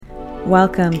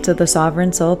Welcome to the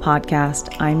Sovereign Soul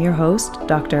Podcast. I'm your host,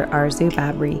 Dr. Arzu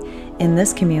Babri. In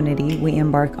this community, we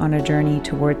embark on a journey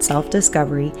towards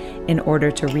self-discovery in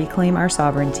order to reclaim our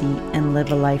sovereignty and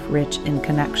live a life rich in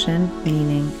connection,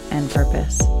 meaning, and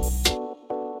purpose.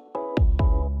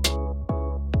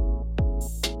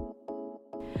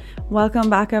 Welcome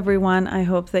back, everyone. I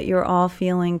hope that you're all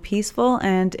feeling peaceful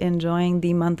and enjoying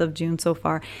the month of June so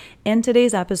far. In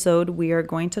today's episode, we are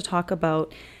going to talk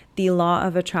about the law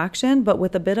of attraction, but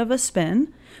with a bit of a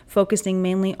spin, focusing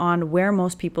mainly on where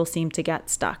most people seem to get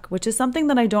stuck, which is something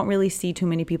that I don't really see too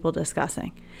many people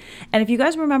discussing. And if you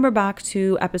guys remember back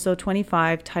to episode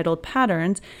 25 titled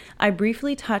Patterns, I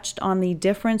briefly touched on the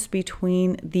difference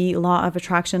between the law of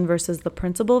attraction versus the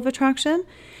principle of attraction,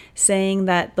 saying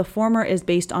that the former is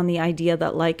based on the idea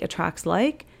that like attracts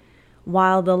like,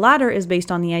 while the latter is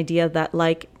based on the idea that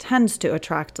like tends to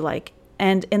attract like.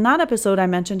 And in that episode, I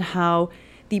mentioned how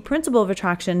the principle of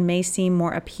attraction may seem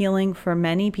more appealing for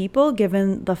many people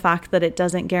given the fact that it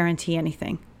doesn't guarantee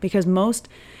anything, because most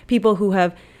people who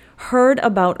have heard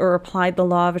about or applied the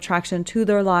law of attraction to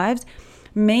their lives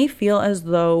may feel as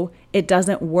though it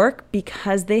doesn't work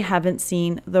because they haven't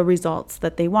seen the results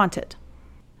that they wanted.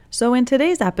 So in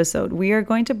today's episode, we are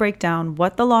going to break down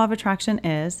what the law of attraction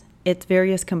is, its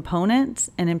various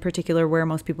components, and in particular where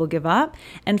most people give up,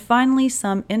 and finally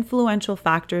some influential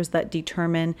factors that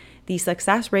determine the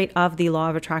success rate of the law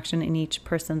of attraction in each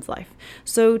person's life.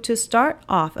 So to start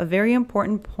off, a very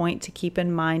important point to keep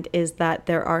in mind is that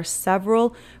there are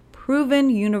several proven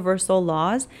universal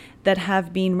laws that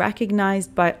have been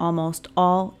recognized by almost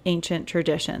all ancient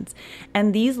traditions,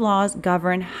 and these laws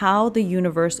govern how the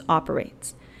universe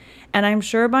operates. And I'm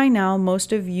sure by now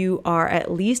most of you are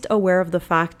at least aware of the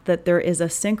fact that there is a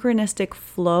synchronistic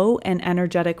flow and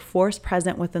energetic force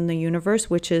present within the universe,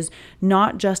 which is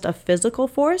not just a physical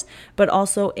force, but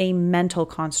also a mental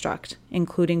construct,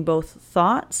 including both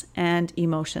thoughts and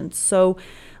emotions. So,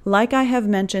 like I have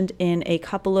mentioned in a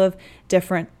couple of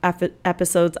different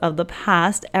episodes of the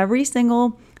past, every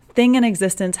single thing in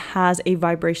existence has a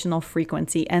vibrational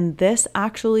frequency, and this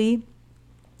actually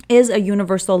is a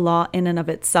universal law in and of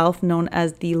itself known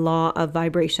as the law of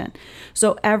vibration.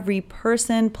 So every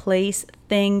person, place,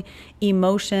 thing,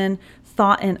 emotion,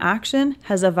 thought, and action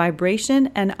has a vibration,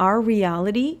 and our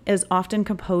reality is often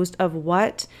composed of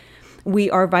what we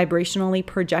are vibrationally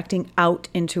projecting out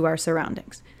into our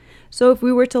surroundings. So if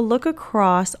we were to look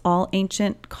across all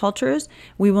ancient cultures,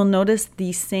 we will notice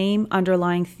the same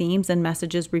underlying themes and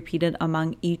messages repeated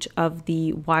among each of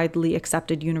the widely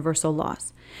accepted universal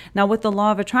laws. Now, with the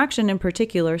law of attraction in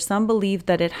particular, some believe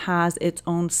that it has its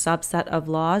own subset of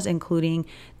laws, including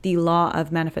the law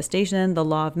of manifestation, the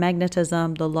law of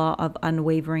magnetism, the law of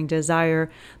unwavering desire,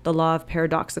 the law of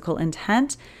paradoxical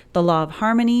intent, the law of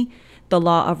harmony, the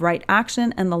law of right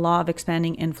action, and the law of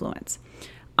expanding influence.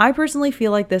 I personally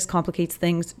feel like this complicates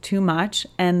things too much,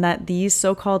 and that these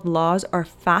so-called laws are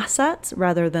facets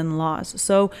rather than laws.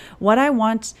 So what I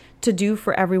want to do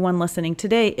for everyone listening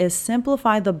today is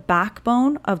simplify the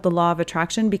backbone of the law of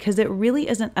attraction, because it really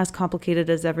isn't as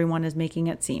complicated as everyone is making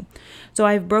it seem. So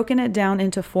I've broken it down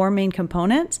into four main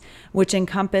components, which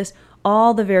encompass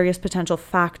all the various potential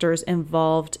factors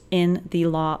involved in the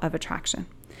law of attraction.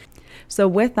 So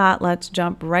with that, let's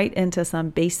jump right into some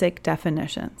basic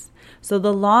definitions. So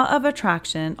the law of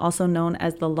attraction, also known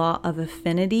as the law of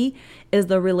affinity, is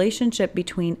the relationship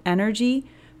between energy,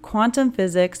 quantum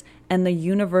physics, and the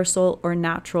universal or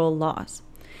natural laws.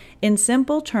 In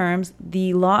simple terms,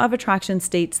 the law of attraction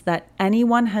states that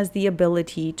anyone has the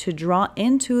ability to draw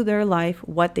into their life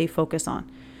what they focus on.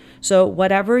 So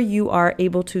whatever you are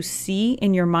able to see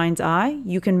in your mind's eye,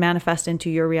 you can manifest into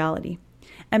your reality.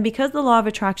 And because the law of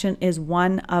attraction is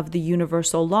one of the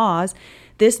universal laws,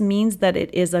 this means that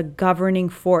it is a governing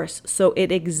force. So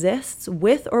it exists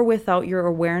with or without your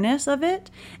awareness of it,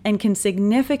 and can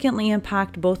significantly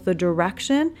impact both the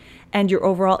direction and your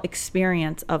overall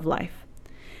experience of life.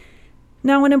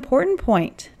 Now, an important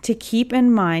point to keep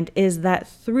in mind is that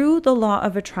through the law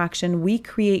of attraction, we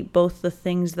create both the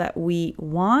things that we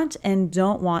want and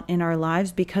don't want in our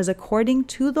lives, because according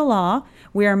to the law,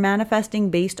 we are manifesting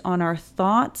based on our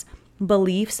thoughts,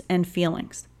 beliefs, and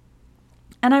feelings.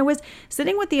 And I was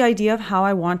sitting with the idea of how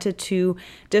I wanted to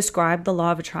describe the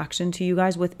law of attraction to you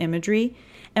guys with imagery.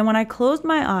 And when I closed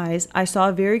my eyes, I saw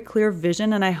a very clear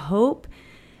vision, and I hope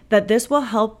that this will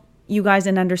help you guys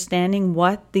in understanding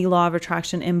what the law of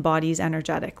attraction embodies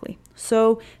energetically.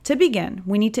 So to begin,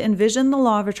 we need to envision the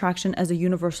law of attraction as a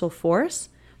universal force.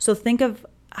 So think of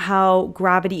how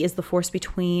gravity is the force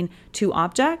between two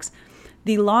objects.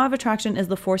 The law of attraction is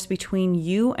the force between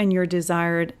you and your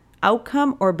desired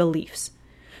outcome or beliefs.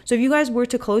 So if you guys were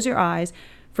to close your eyes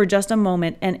for just a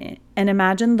moment and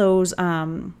imagine those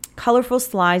colorful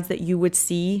slides that you would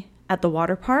see at the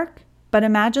water park, but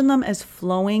imagine them as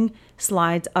flowing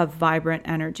slides of vibrant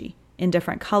energy in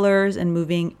different colors and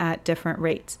moving at different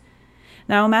rates.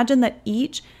 Now imagine that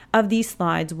each of these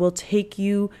slides will take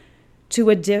you to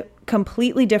a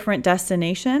completely different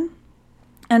destination,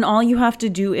 and all you have to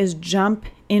do is jump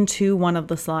into one of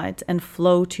the slides and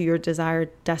flow to your desired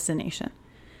destination.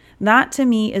 That to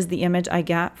me is the image I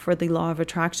get for the law of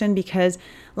attraction, because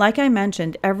like I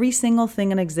mentioned, every single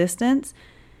thing in existence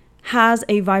has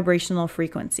a vibrational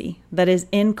frequency that is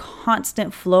in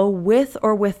constant flow with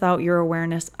or without your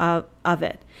awareness of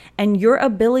it. And your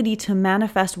ability to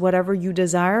manifest whatever you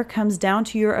desire comes down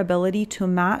to your ability to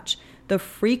match the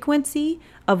frequency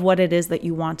of what it is that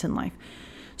you want in life,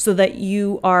 so that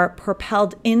you are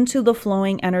propelled into the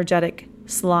flowing energetic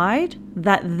slide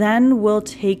that then will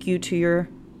take you to your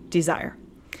desire.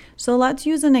 So let's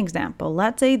use an example.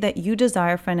 Let's say that you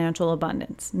desire financial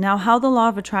abundance. Now, how the law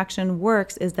of attraction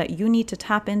works is that you need to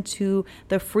tap into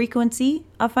the frequency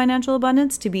of financial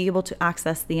abundance to be able to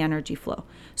access the energy flow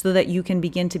so that you can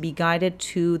begin to be guided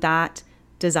to that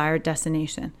desired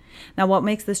destination. Now, what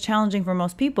makes this challenging for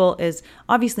most people is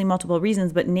obviously multiple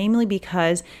reasons, but namely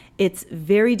because it's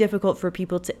very difficult for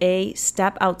people to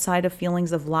step outside of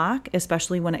feelings of lack,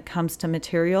 especially when it comes to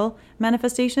material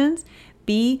manifestations,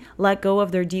 B, let go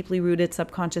of their deeply rooted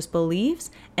subconscious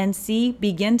beliefs, and C,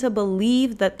 begin to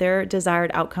believe that their desired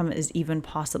outcome is even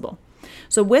possible.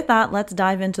 So with that, let's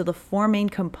dive into the four main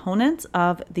components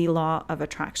of the law of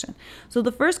attraction. So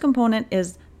the first component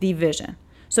is the vision.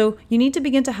 So you need to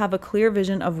begin to have a clear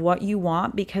vision of what you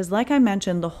want, because like I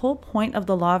mentioned, the whole point of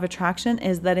the law of attraction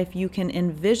is that if you can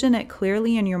envision it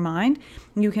clearly in your mind,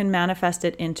 you can manifest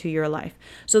it into your life.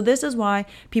 So this is why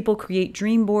people create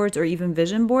dream boards or even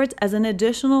vision boards as an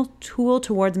additional tool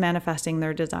towards manifesting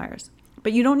their desires.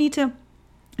 But you don't need to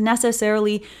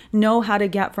necessarily know how to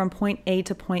get from point A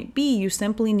to point B. You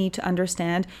simply need to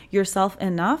understand yourself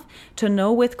enough to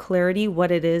know with clarity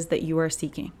what it is that you are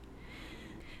seeking.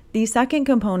 The second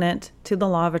component to the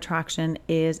law of attraction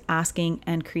is asking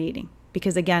and creating.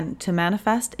 Because again, to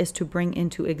manifest is to bring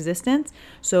into existence.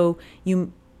 So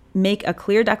you make a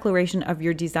clear declaration of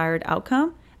your desired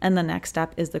outcome, and the next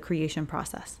step is the creation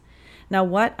process. Now,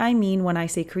 what I mean when I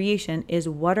say creation is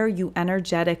what are you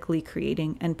energetically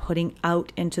creating and putting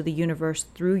out into the universe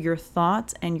through your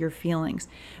thoughts and your feelings,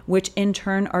 which in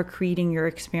turn are creating your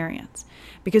experience.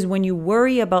 Because when you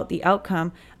worry about the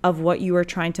outcome of what you are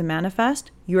trying to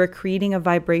manifest, you are creating a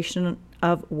vibration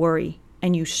of worry,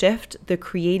 and you shift the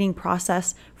creating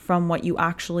process from what you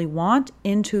actually want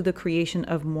into the creation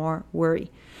of more worry.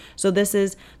 So this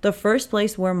is the first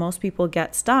place where most people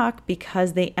get stuck,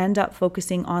 because they end up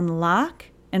focusing on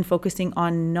lack and focusing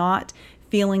on not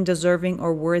feeling deserving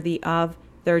or worthy of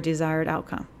their desired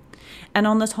outcome. And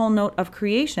on this whole note of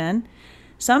creation,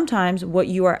 sometimes what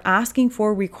you are asking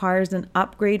for requires an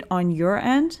upgrade on your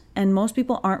end, and most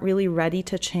people aren't really ready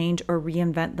to change or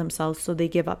reinvent themselves, so they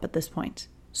give up at this point.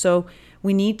 So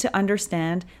we need to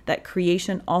understand that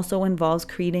creation also involves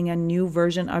creating a new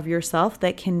version of yourself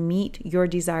that can meet your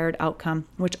desired outcome,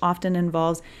 which often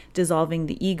involves dissolving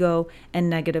the ego and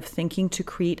negative thinking to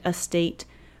create a state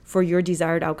for your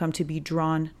desired outcome to be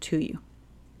drawn to you.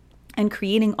 And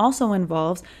creating also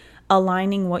involves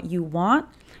aligning what you want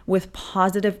with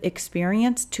positive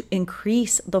experience to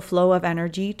increase the flow of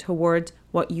energy towards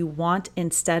what you want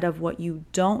instead of what you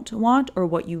don't want or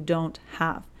what you don't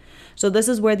have. So this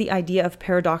is where the idea of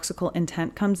paradoxical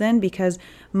intent comes in, because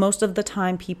most of the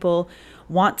time people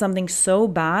want something so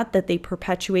bad that they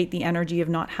perpetuate the energy of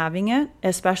not having it,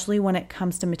 especially when it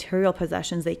comes to material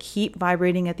possessions. They keep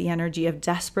vibrating at the energy of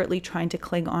desperately trying to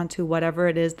cling on to whatever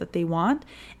it is that they want,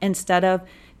 instead of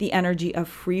the energy of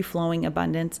free-flowing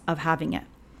abundance of having it.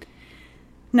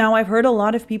 Now, I've heard a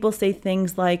lot of people say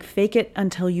things like fake it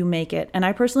until you make it. And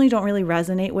I personally don't really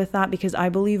resonate with that, because I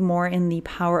believe more in the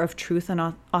power of truth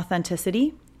and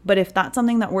authenticity. But if that's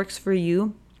something that works for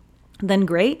you, then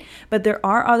great. But there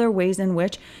are other ways in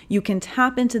which you can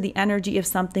tap into the energy of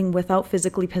something without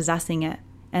physically possessing it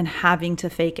and having to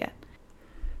fake it.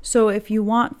 So if you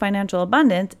want financial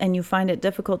abundance and you find it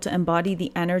difficult to embody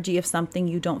the energy of something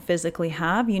you don't physically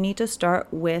have, you need to start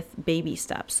with baby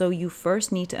steps. So you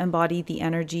first need to embody the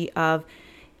energy of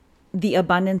the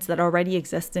abundance that already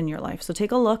exists in your life. So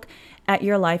take a look at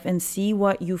your life and see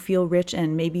what you feel rich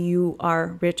in. Maybe you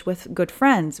are rich with good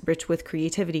friends, rich with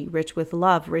creativity, rich with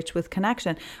love, rich with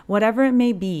connection, whatever it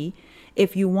may be.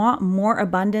 If you want more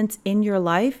abundance in your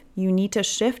life, you need to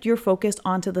shift your focus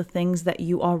onto the things that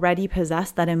you already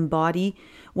possess that embody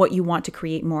what you want to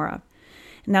create more of.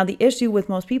 Now, the issue with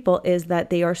most people is that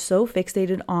they are so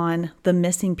fixated on the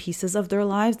missing pieces of their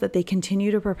lives that they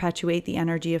continue to perpetuate the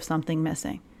energy of something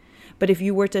missing. But if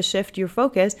you were to shift your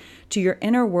focus to your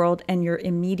inner world and your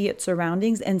immediate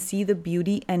surroundings and see the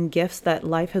beauty and gifts that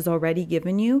life has already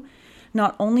given you,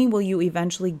 not only will you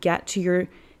eventually get to your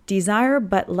desire,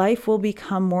 but life will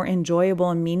become more enjoyable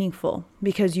and meaningful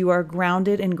because you are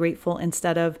grounded and grateful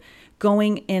instead of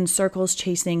going in circles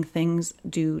chasing things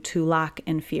due to lack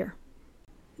and fear.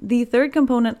 The third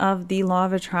component of the law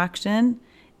of attraction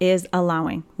is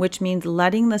allowing, which means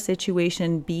letting the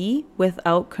situation be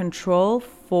without control,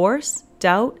 force,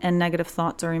 doubt, and negative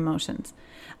thoughts or emotions.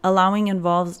 Allowing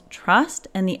involves trust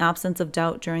and the absence of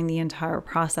doubt during the entire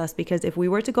process, because if we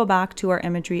were to go back to our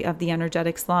imagery of the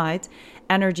energetic slides,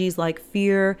 energies like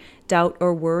fear, doubt,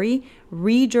 or worry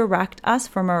redirect us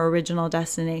from our original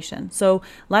destination. So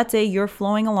let's say you're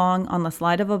flowing along on the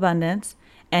slide of abundance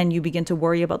and you begin to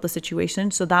worry about the situation.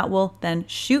 So that will then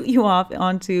shoot you off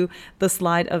onto the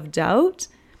slide of doubt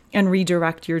and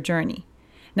redirect your journey.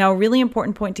 Now, a really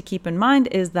important point to keep in mind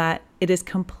is that it is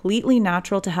completely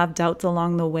natural to have doubts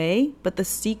along the way, but the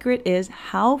secret is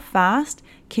how fast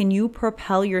can you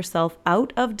propel yourself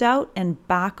out of doubt and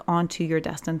back onto your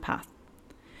destined path.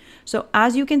 So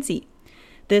as you can see,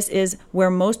 this is where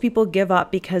most people give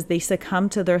up because they succumb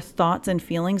to their thoughts and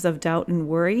feelings of doubt and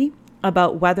worry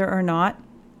about whether or not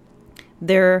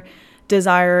their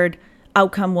desired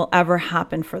outcome will ever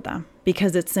happen for them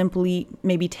because it's simply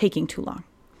maybe taking too long.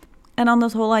 And on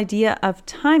this whole idea of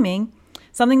timing,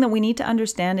 something that we need to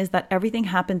understand is that everything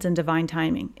happens in divine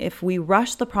timing. If we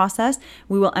rush the process,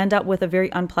 we will end up with a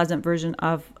very unpleasant version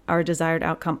of our desired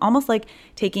outcome, almost like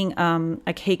taking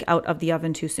a cake out of the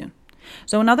oven too soon.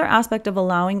 So another aspect of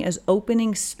allowing is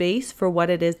opening space for what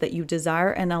it is that you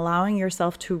desire and allowing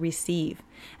yourself to receive.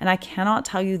 And I cannot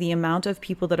tell you the amount of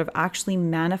people that have actually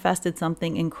manifested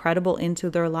something incredible into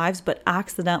their lives, but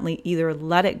accidentally either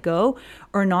let it go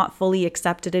or not fully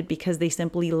accepted it because they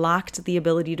simply lacked the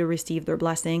ability to receive their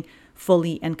blessing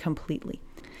fully and completely.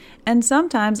 And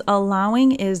sometimes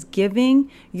allowing is giving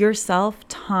yourself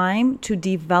time to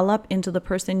develop into the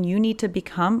person you need to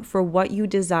become for what you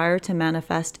desire to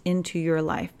manifest into your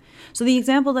life. So the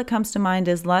example that comes to mind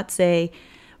is, let's say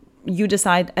you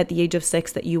decide at the age of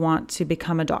 6 that you want to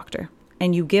become a doctor,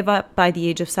 and you give up by the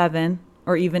age of 7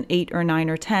 or even 8 or 9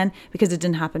 or 10 because it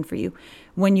didn't happen for you,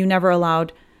 when you never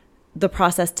allowed the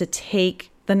process to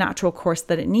take the natural course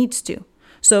that it needs to.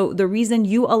 So the reason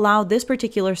you allow this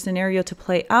particular scenario to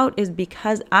play out is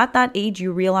because at that age,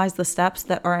 you realize the steps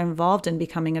that are involved in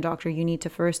becoming a doctor. You need to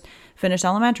first finish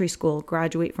elementary school,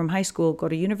 graduate from high school, go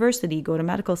to university, go to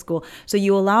medical school. So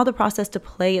you allow the process to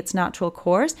play its natural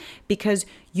course because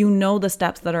you know the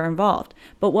steps that are involved.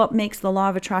 But what makes the law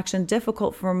of attraction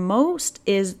difficult for most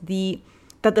is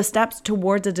that the steps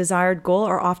towards a desired goal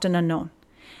are often unknown.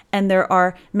 And there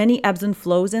are many ebbs and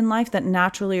flows in life that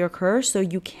naturally occur, so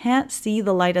you can't see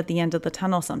the light at the end of the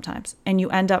tunnel sometimes. And you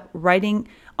end up writing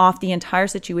off the entire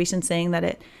situation saying that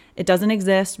it doesn't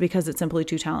exist because it's simply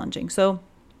too challenging. So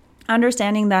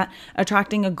understanding that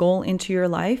attracting a goal into your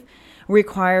life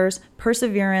requires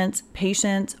perseverance,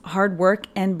 patience, hard work,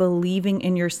 and believing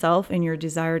in yourself and your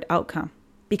desired outcome.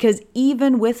 Because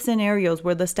even with scenarios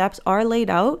where the steps are laid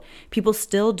out, people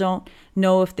still don't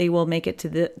know if they will make it to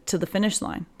the finish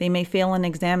line. They may fail an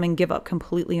exam and give up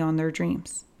completely on their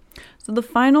dreams. So the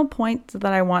final point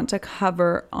that I want to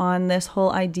cover on this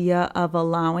whole idea of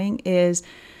allowing is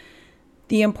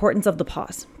the importance of the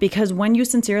pause. Because when you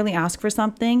sincerely ask for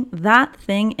something, that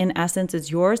thing in essence is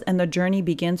yours, and the journey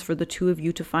begins for the two of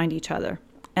you to find each other.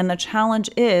 And the challenge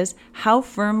is how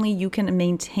firmly you can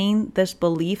maintain this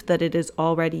belief that it is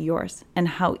already yours, and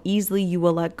how easily you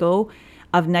will let go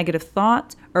of negative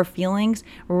thoughts or feelings,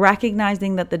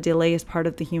 recognizing that the delay is part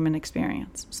of the human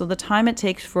experience. So the time it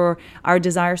takes for our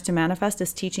desires to manifest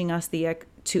is teaching us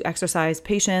to exercise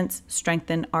patience,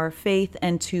 strengthen our faith,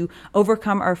 and to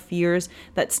overcome our fears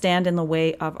that stand in the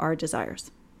way of our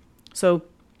desires. So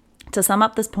to sum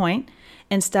up this point,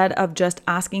 instead of just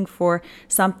asking for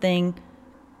something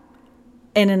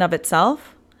in and of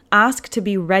itself, ask to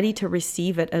be ready to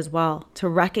receive it as well, to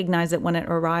recognize it when it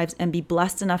arrives and be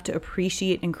blessed enough to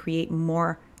appreciate and create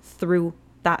more through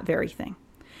that very thing.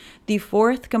 The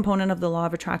fourth component of the law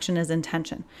of attraction is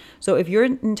intention. So if your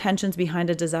intentions behind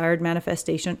a desired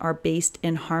manifestation are based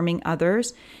in harming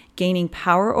others, gaining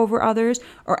power over others,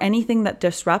 or anything that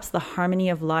disrupts the harmony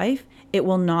of life, it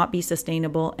will not be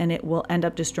sustainable and it will end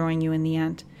up destroying you in the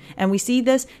end. And we see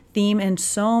this theme in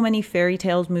so many fairy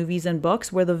tales, movies, and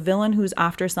books where the villain who's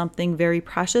after something very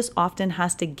precious often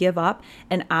has to give up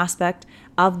an aspect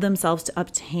of themselves to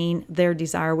obtain their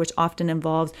desire, which often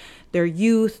involves their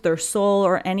youth, their soul,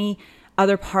 or any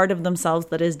other part of themselves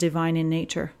that is divine in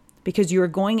nature, because you are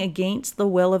going against the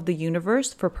will of the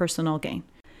universe for personal gain.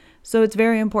 So it's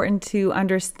very important to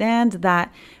understand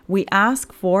that we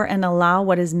ask for and allow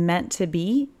what is meant to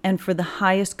be and for the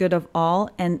highest good of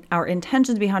all, and our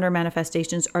intentions behind our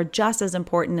manifestations are just as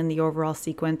important in the overall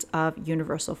sequence of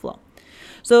universal flow.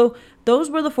 So those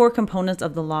were the 4 components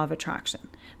of the law of attraction.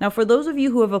 Now, for those of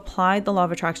you who have applied the law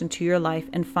of attraction to your life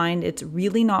and find it's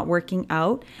really not working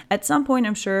out, at some point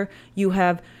I'm sure you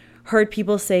have heard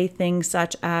people say things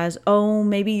such as, oh,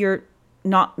 maybe you're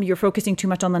focusing too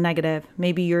much on the negative.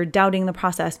 Maybe you're doubting the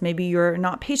process. Maybe you're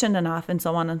not patient enough, and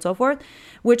so on and so forth,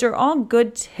 which are all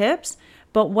good tips.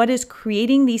 But what is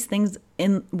creating these things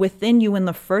within you in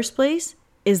the first place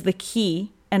is the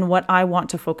key, and what I want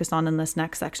to focus on in this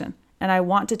next section. And I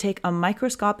want to take a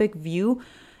microscopic view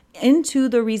into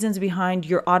the reasons behind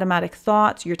your automatic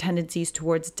thoughts, your tendencies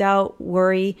towards doubt,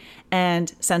 worry,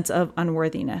 and sense of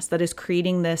unworthiness that is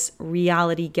creating this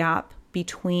reality gap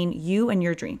between you and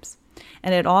your dreams.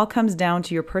 And it all comes down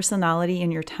to your personality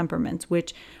and your temperaments,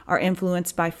 which are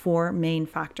influenced by 4 main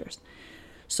factors.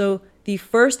 So the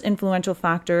first influential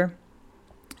factor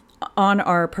on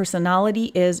our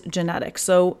personality is genetics.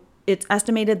 So it's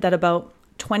estimated that about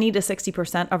 20 to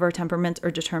 60% of our temperaments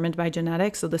are determined by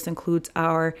genetics. So this includes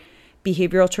our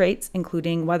behavioral traits,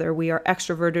 including whether we are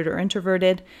extroverted or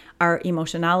introverted, our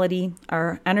emotionality,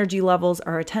 our energy levels,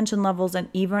 our attention levels, and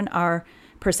even our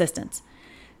persistence.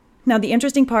 Now, the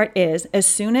interesting part is, as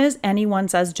soon as anyone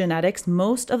says genetics,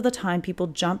 most of the time people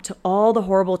jump to all the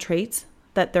horrible traits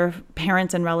that their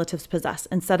parents and relatives possess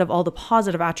instead of all the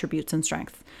positive attributes and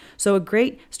strengths. So a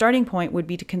great starting point would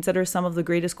be to consider some of the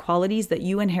greatest qualities that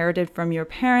you inherited from your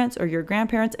parents or your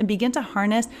grandparents and begin to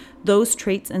harness those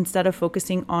traits instead of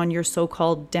focusing on your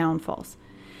so-called downfalls.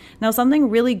 Now, something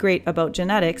really great about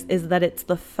genetics is that it's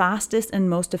the fastest and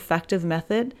most effective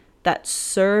method that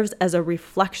serves as a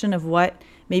reflection of what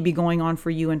may be going on for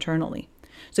you internally.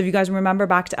 So if you guys remember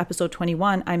back to episode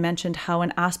 21, I mentioned how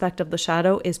an aspect of the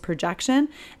shadow is projection.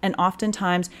 And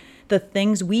oftentimes the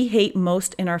things we hate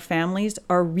most in our families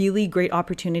are really great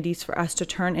opportunities for us to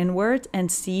turn inwards and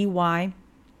see why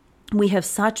we have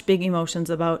such big emotions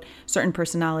about certain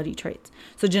personality traits.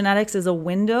 So genetics is a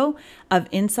window of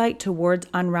insight towards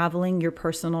unraveling your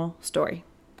personal story.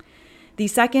 The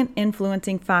second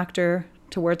influencing factor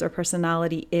towards our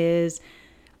personality is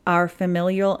our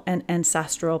familial and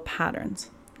ancestral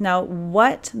patterns. Now,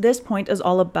 what this point is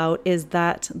all about is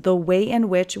that the way in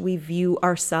which we view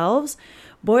ourselves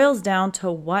boils down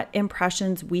to what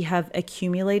impressions we have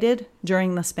accumulated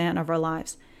during the span of our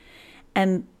lives.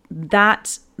 And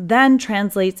that then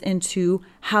translates into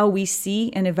how we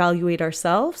see and evaluate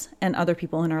ourselves and other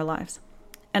people in our lives.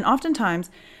 And oftentimes,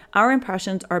 our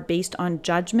impressions are based on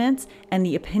judgments and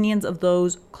the opinions of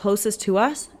those closest to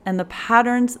us and the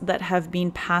patterns that have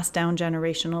been passed down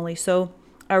generationally. So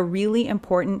a really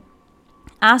important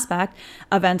aspect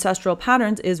of ancestral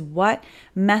patterns is what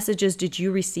messages did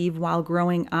you receive while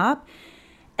growing up?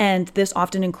 And this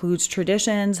often includes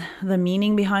traditions, the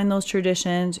meaning behind those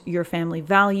traditions, your family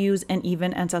values, and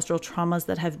even ancestral traumas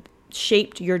that have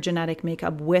shaped your genetic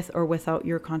makeup with or without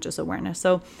your conscious awareness.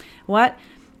 So what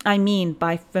I mean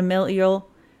by familial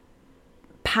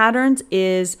patterns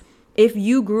is if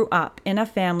you grew up in a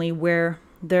family where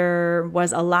there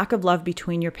was a lack of love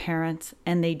between your parents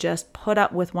and they just put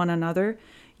up with one another,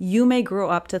 you may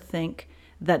grow up to think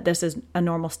that this is a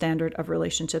normal standard of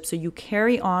relationship. So you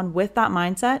carry on with that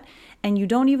mindset and you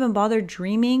don't even bother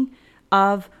dreaming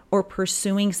of or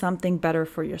pursuing something better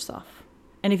for yourself.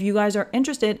 And if you guys are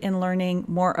interested in learning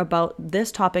more about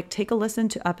this topic, take a listen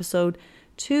to episode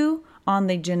 2 on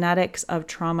the genetics of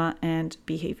trauma and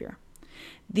behavior.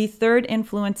 The third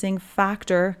influencing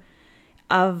factor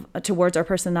towards our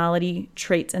personality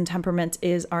traits and temperaments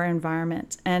is our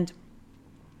environment. And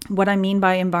what I mean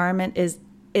by environment is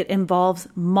it involves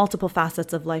multiple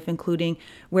facets of life, including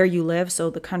where you live, so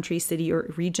the country, city,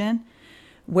 or region,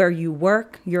 where you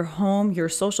work, your home, your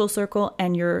social circle,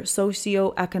 and your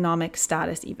socioeconomic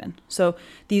status even. So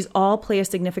these all play a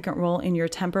significant role in your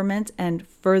temperament and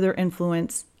further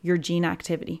influence your gene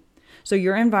activity. So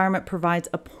your environment provides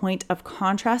a point of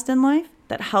contrast in life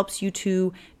that helps you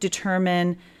to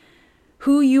determine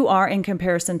who you are in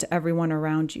comparison to everyone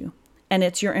around you. And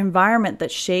it's your environment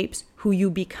that shapes who you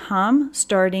become,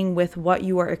 starting with what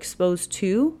you are exposed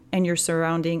to and your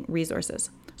surrounding resources.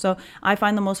 So I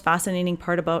find the most fascinating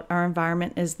part about our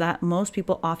environment is that most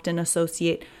people often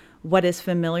associate what is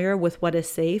familiar with what is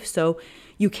safe. So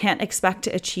you can't expect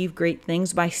to achieve great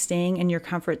things by staying in your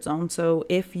comfort zone. So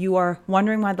if you are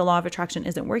wondering why the law of attraction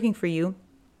isn't working for you,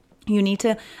 you need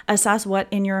to assess what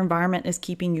in your environment is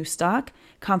keeping you stuck,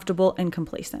 comfortable, and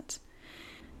complacent.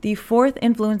 The fourth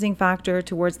influencing factor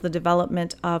towards the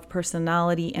development of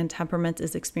personality and temperament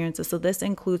is experiences. So this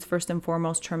includes first and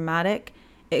foremost traumatic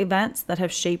events that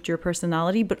have shaped your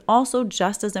personality, but also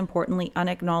just as importantly,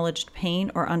 unacknowledged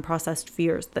pain or unprocessed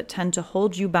fears that tend to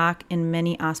hold you back in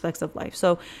many aspects of life.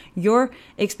 So your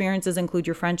experiences include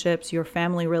your friendships, your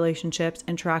family relationships,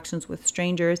 interactions with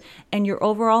strangers, and your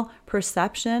overall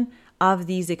perception of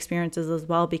these experiences as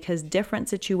well, because different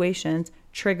situations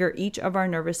trigger each of our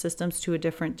nervous systems to a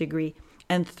different degree.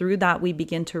 And through that, we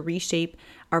begin to reshape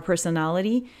our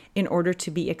personality in order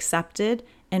to be accepted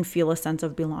and feel a sense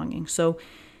of belonging. So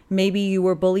maybe you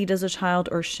were bullied as a child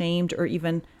or shamed or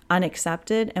even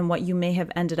unaccepted. And what you may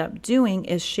have ended up doing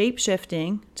is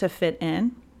shape-shifting to fit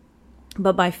in.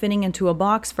 But by fitting into a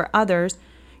box for others,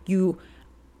 you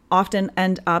often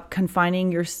end up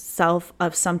confining yourself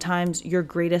of sometimes your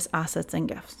greatest assets and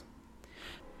gifts.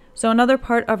 So another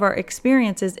part of our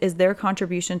experiences is their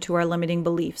contribution to our limiting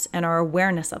beliefs and our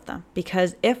awareness of them.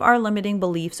 Because if our limiting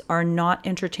beliefs are not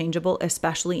interchangeable,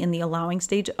 especially in the allowing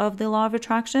stage of the law of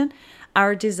attraction,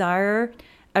 our desired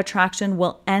attraction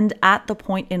will end at the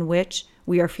point in which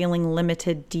we are feeling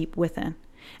limited deep within.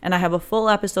 And I have a full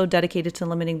episode dedicated to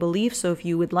limiting beliefs. So if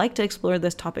you would like to explore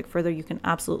this topic further, you can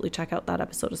absolutely check out that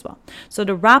episode as well. So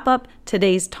to wrap up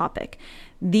today's topic,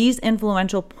 these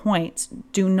influential points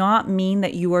do not mean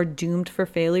that you are doomed for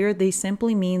failure. They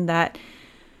simply mean that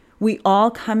we all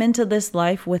come into this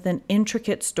life with an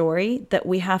intricate story that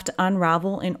we have to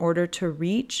unravel in order to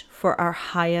reach for our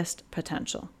highest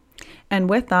potential. And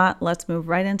with that, let's move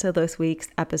right into this week's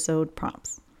episode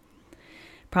prompts.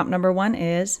 Prompt number 1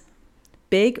 is,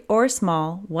 big or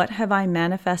small, what have I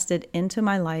manifested into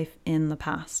my life in the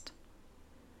past?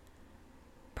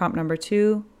 Prompt number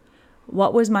 2,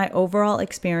 what was my overall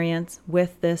experience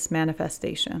with this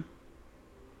manifestation?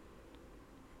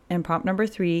 And prompt number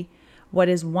 3, what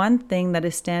is one thing that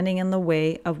is standing in the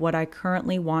way of what I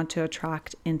currently want to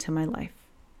attract into my life?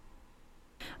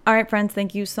 All right, friends,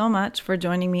 thank you so much for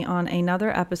joining me on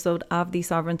another episode of the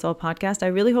Sovereign Soul Podcast. I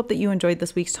really hope that you enjoyed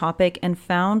this week's topic and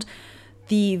found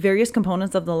the various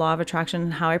components of the law of attraction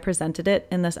and how I presented it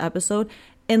in this episode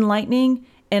enlightening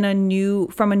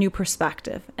from a new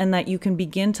perspective, and that you can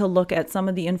begin to look at some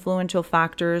of the influential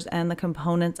factors and the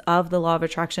components of the law of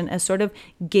attraction as sort of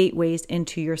gateways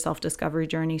into your self-discovery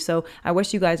journey. So I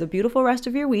wish you guys a beautiful rest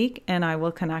of your week, and I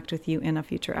will connect with you in a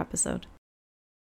future episode.